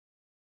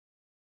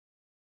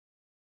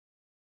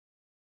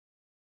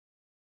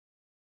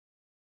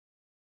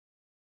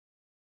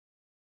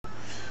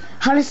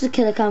How does the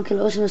killer cam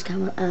kill us in his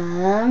camera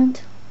and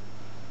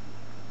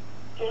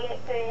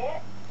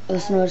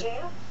listeners?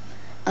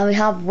 And we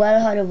have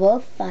Well Heard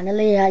Wolf.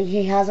 Finally,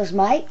 he has his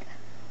mic.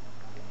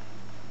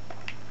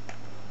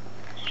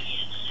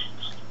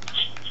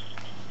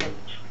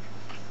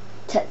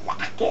 To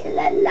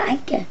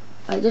like it.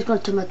 I'm just going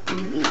to turn my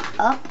TV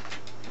up.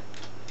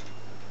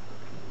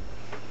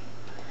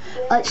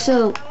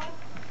 So,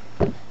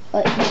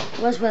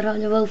 where's Well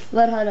Heard Wolf?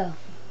 Well Heard.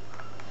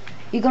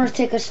 You're going to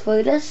take us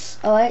through this.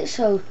 Alright,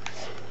 so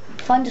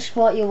find the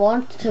spot you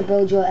want to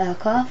build your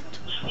aircraft.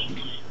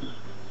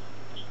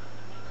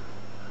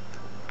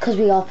 Because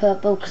we are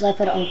purple, because I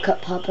put it on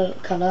cut purple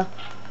colour.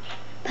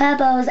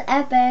 Purple is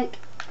epic.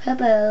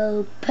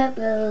 Purple,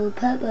 purple,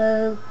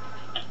 purple.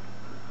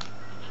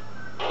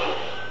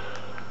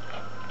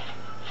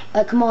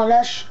 Come on,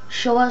 let's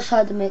show us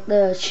how to make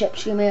the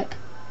ships you make.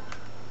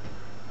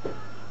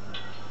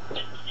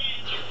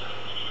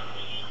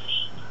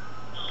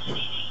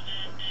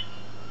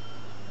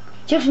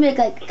 Just make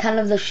like kind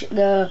of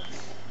the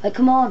like,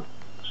 come on,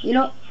 you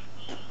know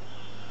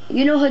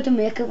how to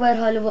make it with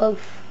Hollywood.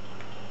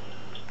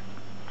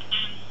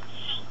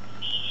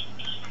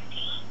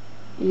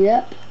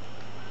 Yep.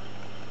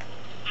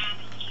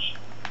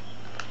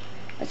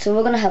 So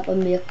we're gonna help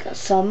him make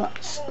some.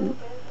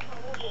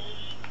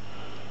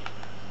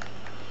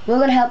 We're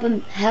gonna help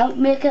him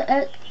make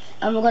it,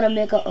 and we're gonna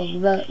make our own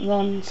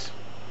runs.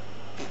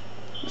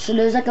 So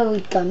there's like a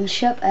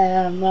gunship,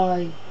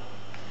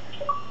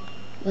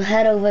 we'll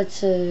head over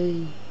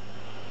to,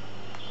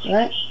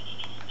 right?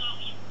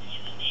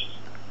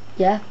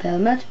 Yeah,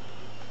 pyramid.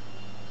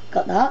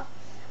 Got that.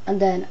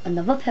 And then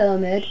another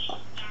pyramid.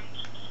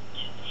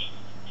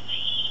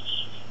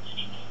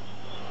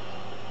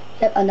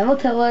 Yep, another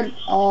pyramid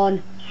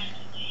on,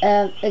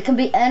 it can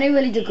be any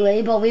really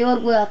degree, but we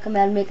would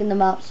recommend making the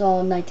maps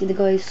on 90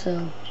 degrees,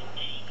 so.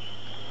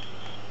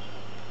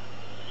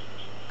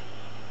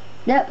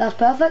 Yep, that's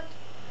perfect.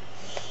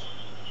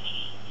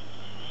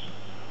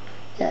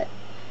 Yeah.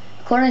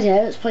 According to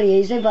him, it's pretty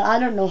easy, but I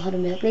don't know how to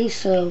make these,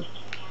 so.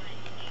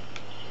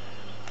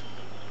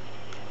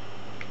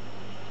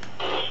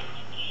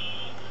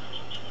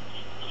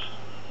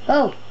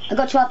 Oh, I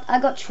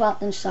got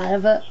trapped inside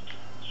of it.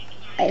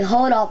 Hey,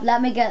 hold up,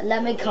 let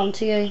me come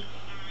to you.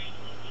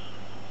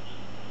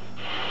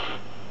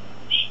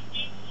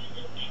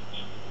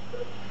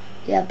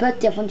 Yeah, a bit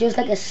different, just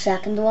like a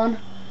second one.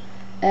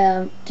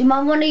 Do you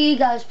mind one of you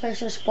guys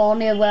place a spawn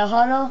near Well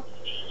Heard?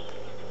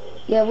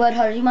 Yeah, Well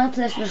Heard, do you mind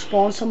placing a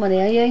spawn somewhere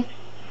near you?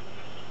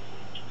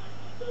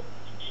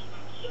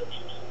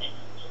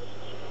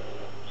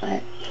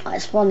 Alright, I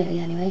spawn near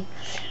you anyway.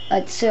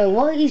 Right, so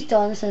what he's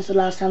done since the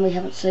last time we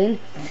haven't seen,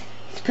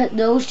 he's put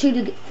those two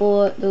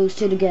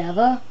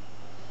together.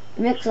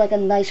 It makes like a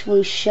nice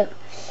blue ship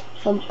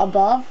from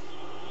above.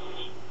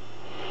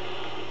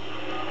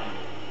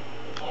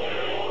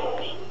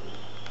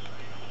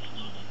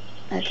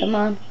 Right, come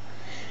on.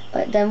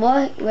 Right, then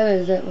what? Where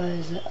is it?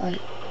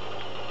 Right.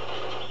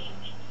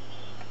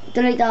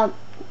 Delete that.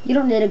 You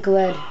don't need a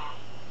grid.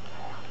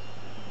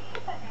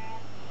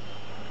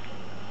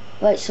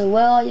 Right, so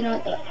where are you now?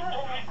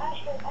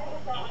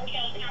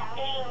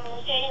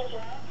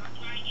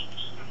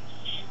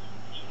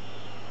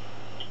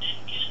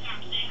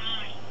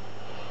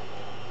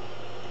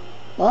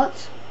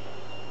 What?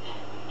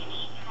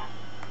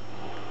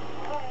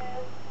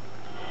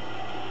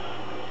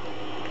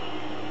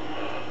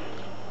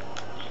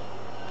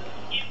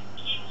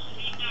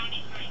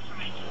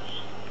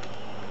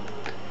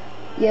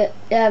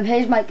 Yeah,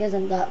 his mic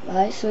isn't that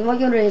right, so what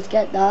you're gonna do is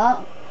get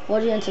that,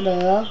 put it into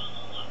there.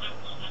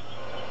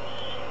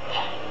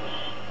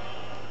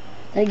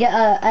 Then get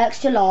an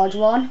extra large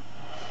one.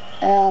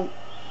 Yeah.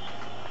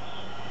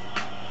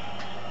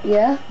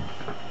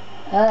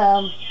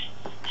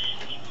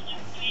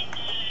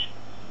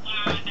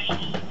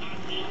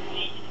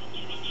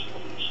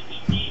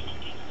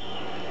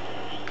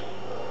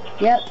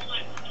 Yep.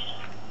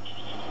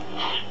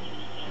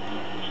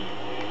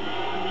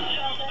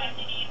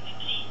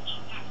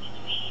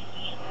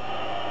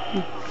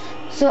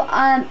 So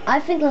I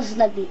think this is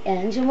like the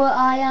engine where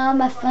I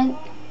am. I think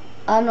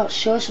I'm not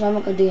sure, so I'm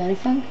not gonna do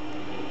anything.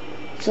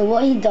 So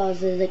what he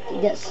does is like he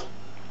gets.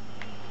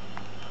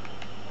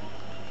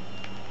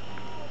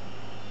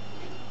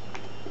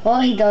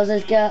 What he does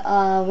is get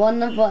one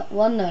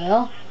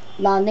there,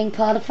 landing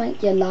pad. I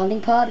think, yeah, landing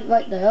pad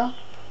right there.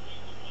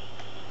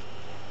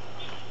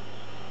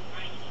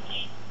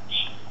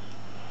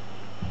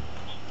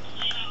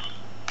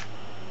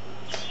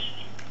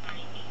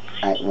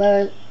 Right,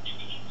 where?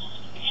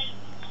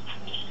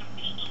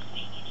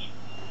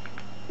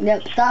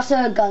 Yep, that's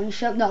a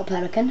gunship, not a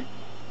pelican.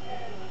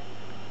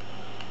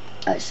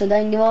 Right, so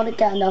then you want to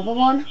get another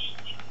one.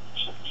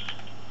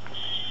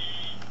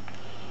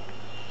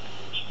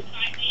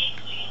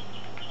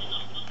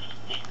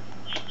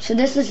 So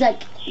this is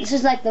like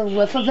the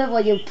roof of it,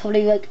 where you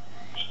probably like.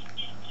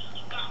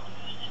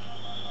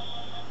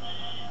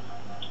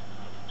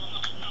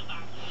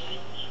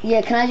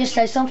 Yeah, can I just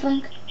say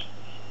something?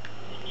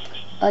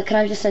 Can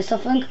I just say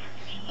something?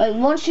 Like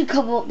once you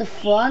cover up the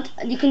front,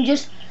 you can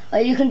just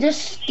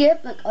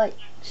skip like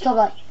stuff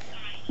like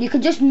you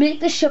can just make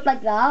the ship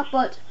like that.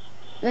 But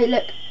like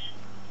look,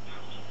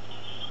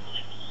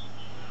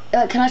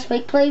 can I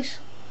speak, please?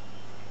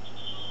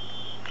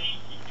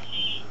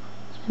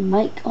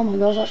 My mic. Oh my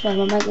gosh, that's why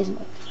my mic isn't.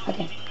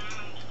 Okay.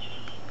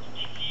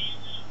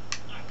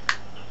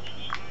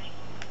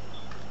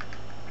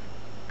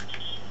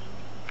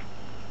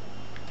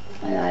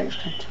 I just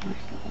can't turn it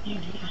on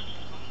here.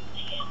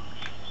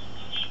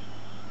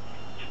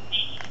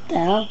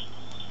 There.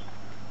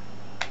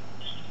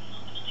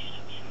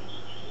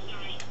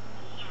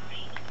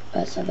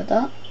 Let's have it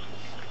that.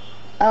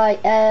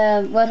 Alright,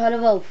 Red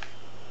Hunter Wolf.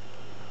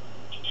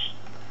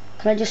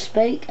 Can I just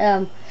speak?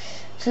 So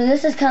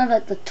this is kind of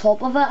like the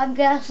top of it, I'm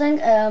guessing.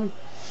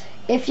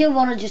 If you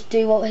want to just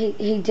do what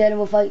he did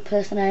without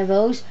placing any of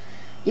those,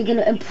 you can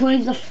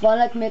improve the front,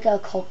 like make it a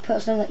cockpit or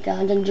something like that,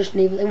 and then just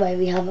leave it the way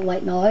we have it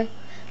right now.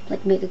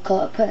 Like make a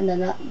cockpit, and then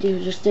that you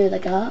just do it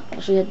like that.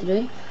 That's what you have to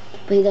do.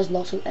 But he does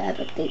lots of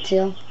epic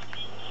detail.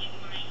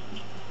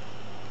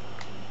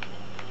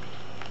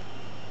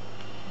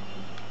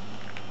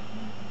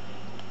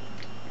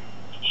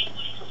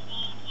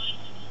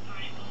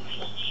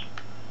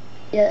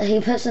 Yeah, he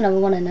puts another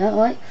one in there,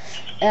 right?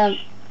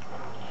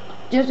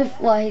 Just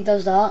before he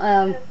does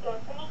that,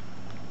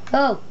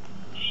 oh.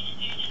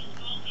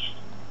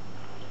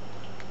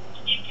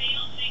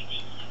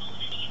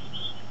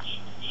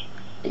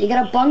 You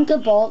get a bunker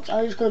box.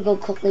 I'm just gonna go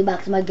quickly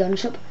back to my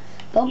gunship.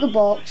 Bunker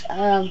box,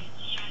 yeah,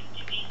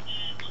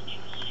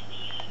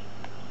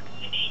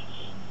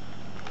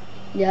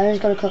 I'm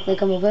just gonna quickly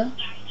come over.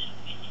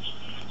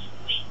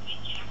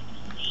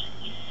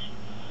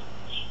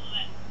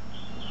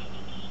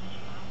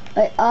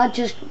 I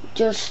just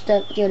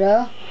stop you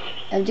there.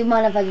 Do you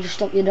mind if I just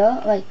stop you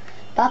there? Right,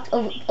 back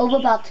over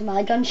back to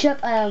my gunship.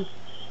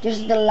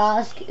 Just the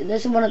last.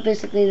 This is one of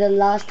basically the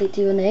last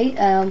detail you need.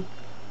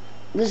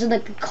 This is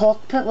like the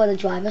cockpit where the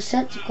driver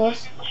sits, of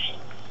course.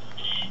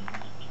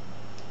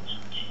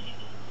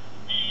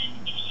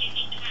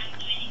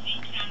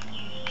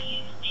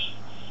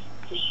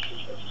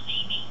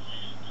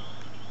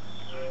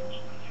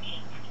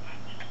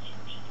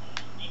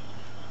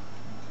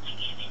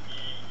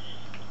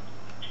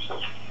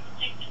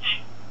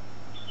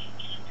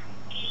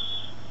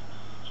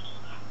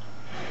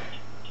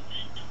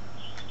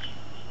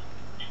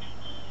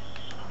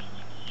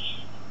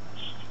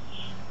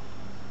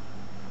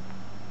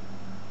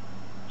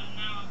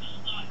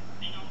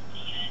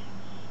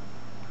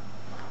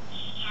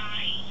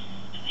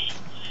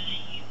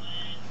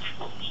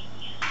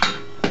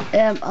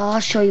 I'll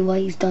show you what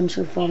he's done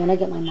so far when I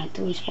get my mic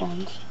to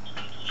respond.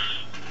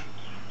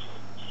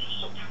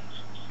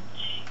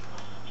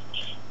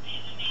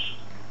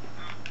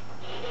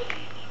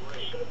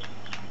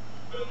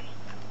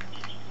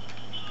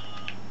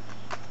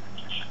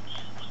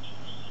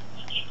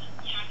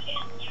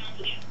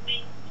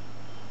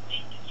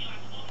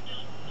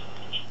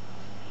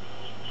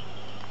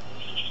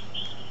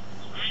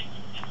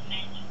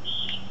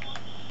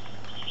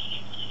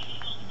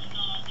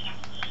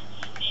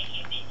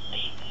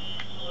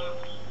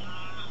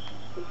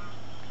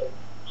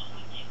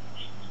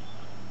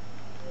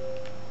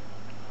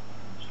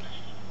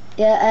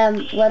 Yeah,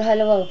 Red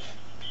Hunter Wolf.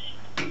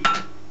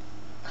 Can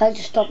I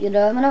just stop you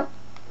there a minute?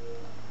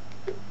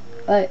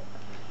 Right,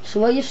 so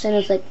what you've seen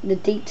is like the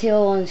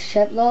detail on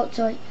ship lots,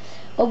 right?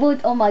 Over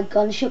on my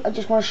gunship, I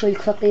just want to show you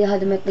quickly how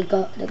to make the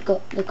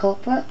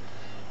cockpit.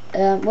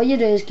 What you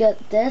do is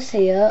get this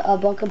here, a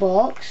bunker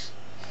box,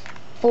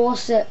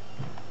 force it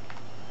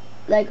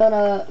like on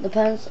a,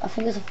 depends, I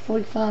think it's a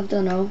 45,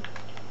 don't know,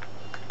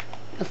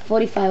 a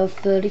 45 or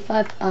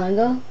 35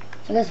 angle.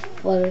 I think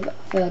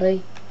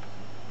it's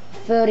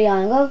 30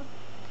 angle,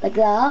 like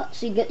that,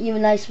 so you get you a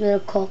nice little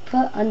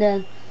cockpit, and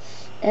then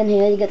in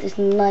here you get this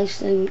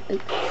nice little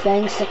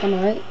thing sticking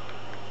out.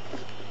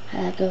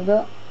 Heck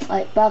over.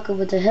 Right, back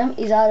over to him.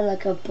 He's added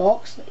like a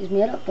box. He's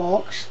made a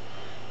box.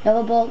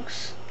 Another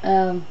box.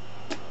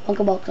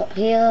 Bunker box up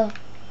here.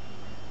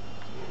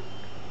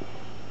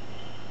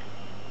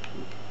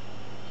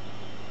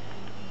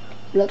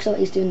 Looks like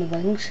he's doing the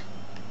wings.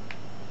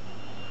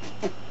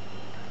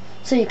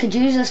 So you could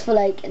use this for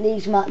like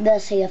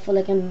this here for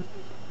like an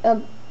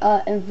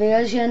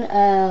invasion,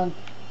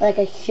 like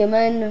a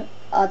human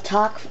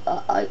attack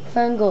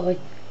thing, or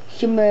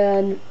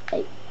human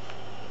like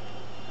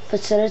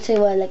facility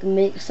where it like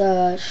makes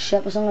a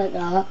ship or something like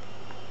that.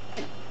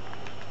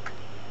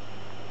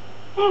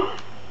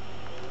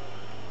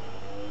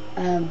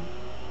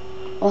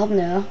 What happened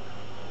there?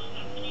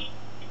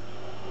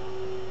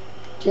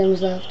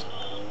 James left.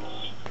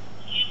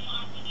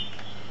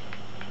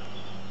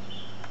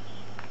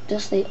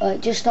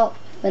 Just stop.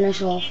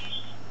 Finish off.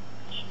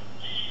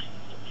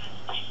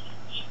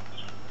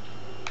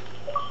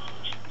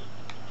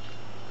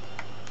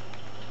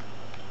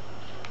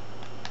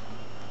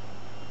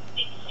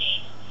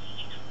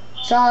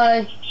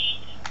 Sorry.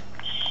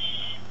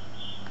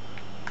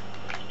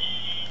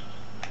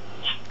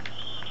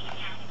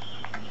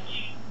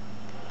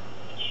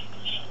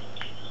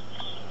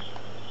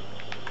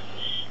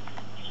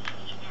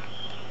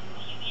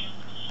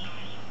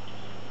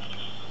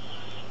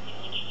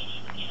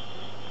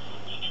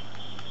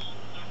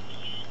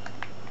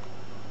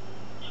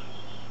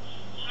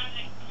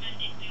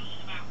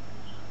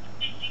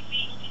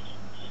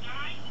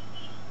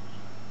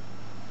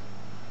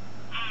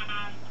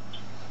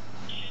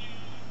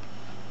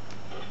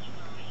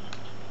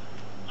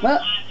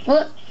 What?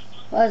 What?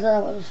 Why is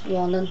that? What was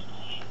wrong then?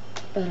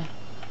 Better.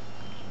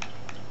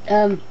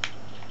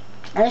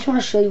 I just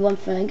want to show you one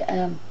thing.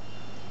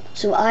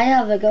 So I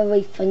have like a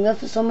right finger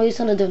for some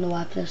reason. I don't know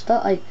why I placed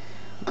that. I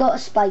got a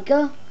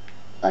spiker.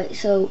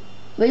 So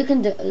what you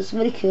can do is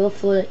really cool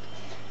for like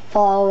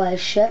far away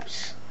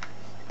ships.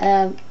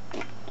 A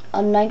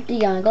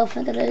 90 angle, I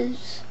think it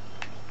is.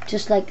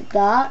 Just like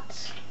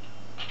that.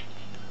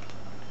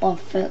 On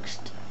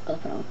fixed. Gotta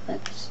put it on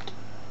fixed.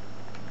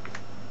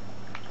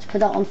 Let's put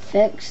that on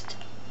fixed.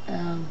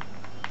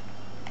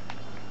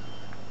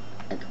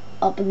 Like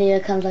up in the air,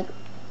 kind of like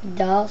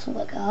that, something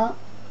like that.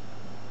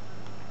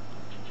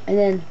 And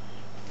then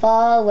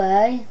far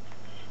away,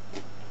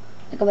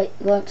 like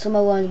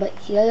somewhere around about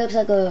here, looks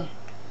like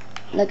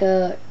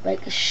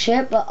a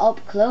ship, but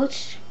up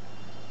close,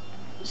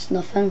 it's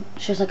nothing.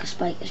 It's just like a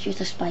spike. It's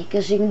just a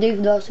spiker. So you can do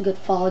lots of good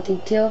far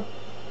detail.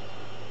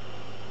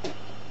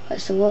 Right,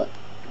 so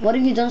what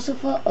have you done so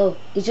far? Oh,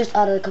 you just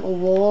added a couple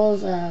of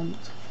walls. So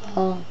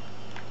far,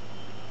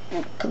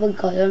 a couple of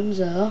columns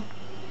there.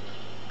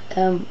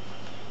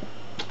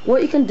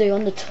 What you can do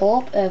on the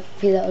top, if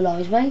he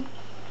allows me,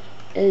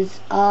 is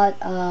add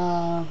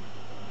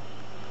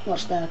what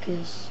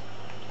staircase?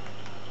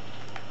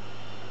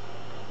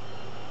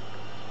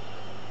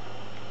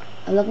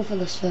 I'm looking for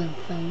the same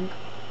thing.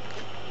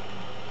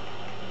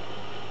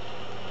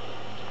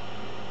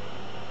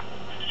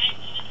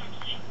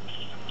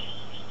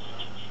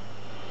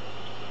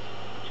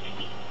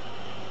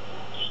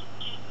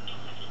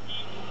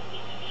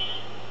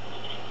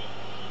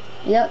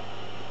 Yep.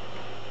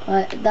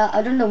 Right, that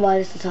I don't know why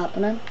this is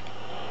happening.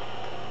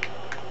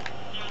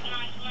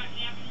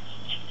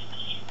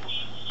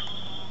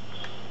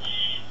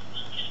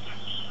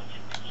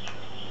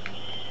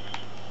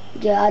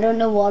 Yeah, I don't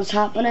know what's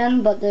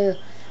happening, but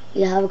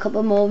we have a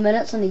couple more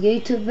minutes on the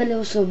YouTube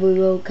video, so we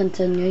will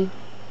continue.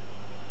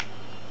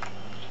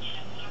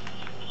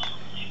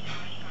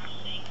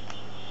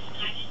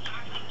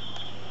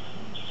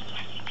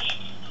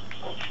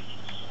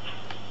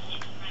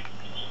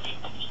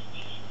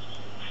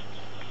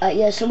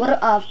 Yeah, so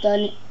what I've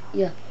done,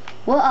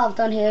 what I've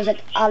done here is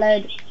like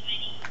added.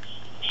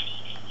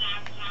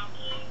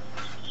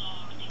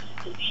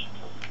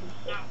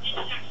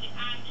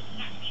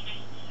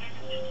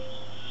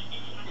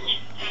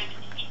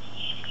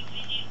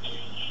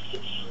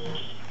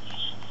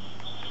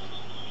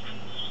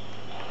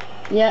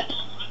 Yeah.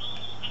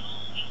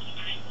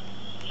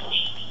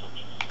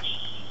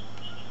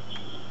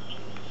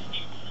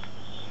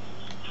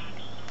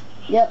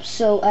 Yep.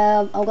 So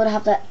I'm gonna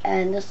have to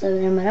end this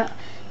in a minute.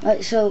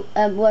 Right. So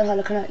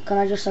can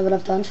I just say what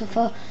I've done so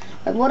far?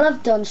 Right, what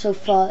I've done so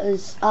far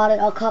is added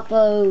a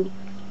couple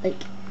like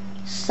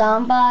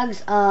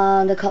sandbags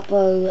and a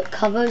couple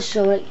covers.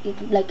 So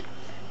like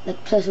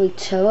plus we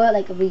tow it,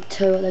 like if we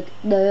tow it like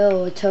there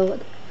or tow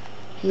it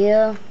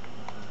here.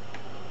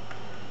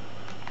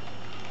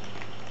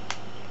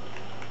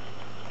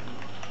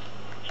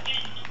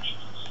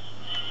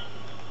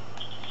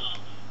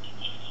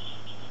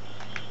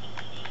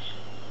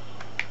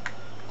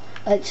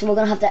 So we're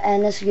gonna have to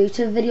end this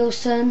YouTube video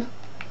soon.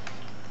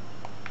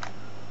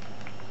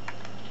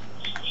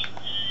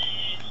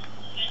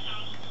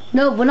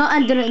 No, we're not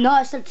ending it now.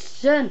 I said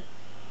soon,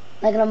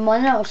 like in a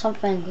minute or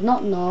something.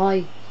 Not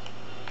now.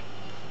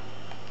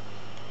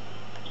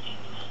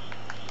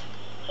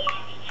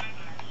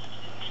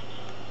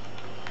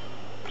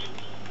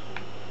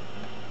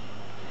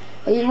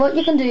 What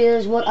you can do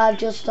is what I've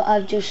just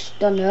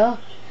done now,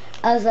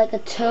 as like a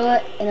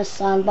turret in a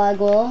sandbag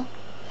wall.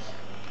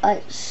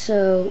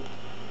 So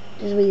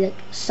just be like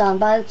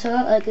sandbag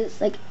turret, like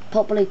it's like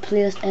properly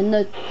placed in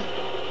the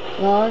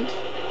ground.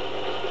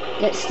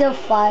 It still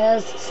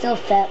fires, still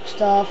fetch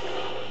stuff.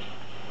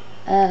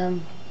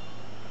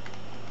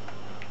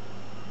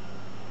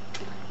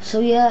 So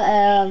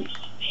yeah,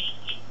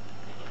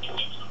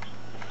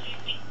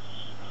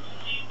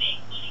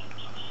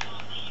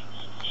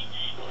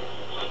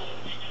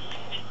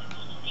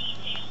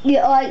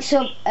 yeah, alright,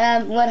 so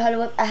Red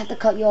Hollywood, I have to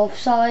cut you off,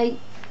 sorry.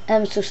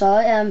 So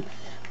sorry.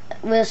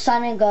 We're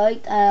signing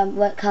out,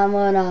 Red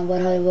Cameron and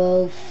Red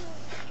Hollywood.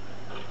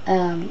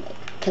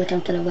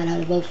 Killer, Red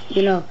Hollywood,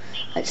 you know.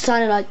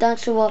 Signing out,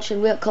 thanks for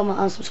watching, rate, comment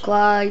and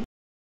subscribe.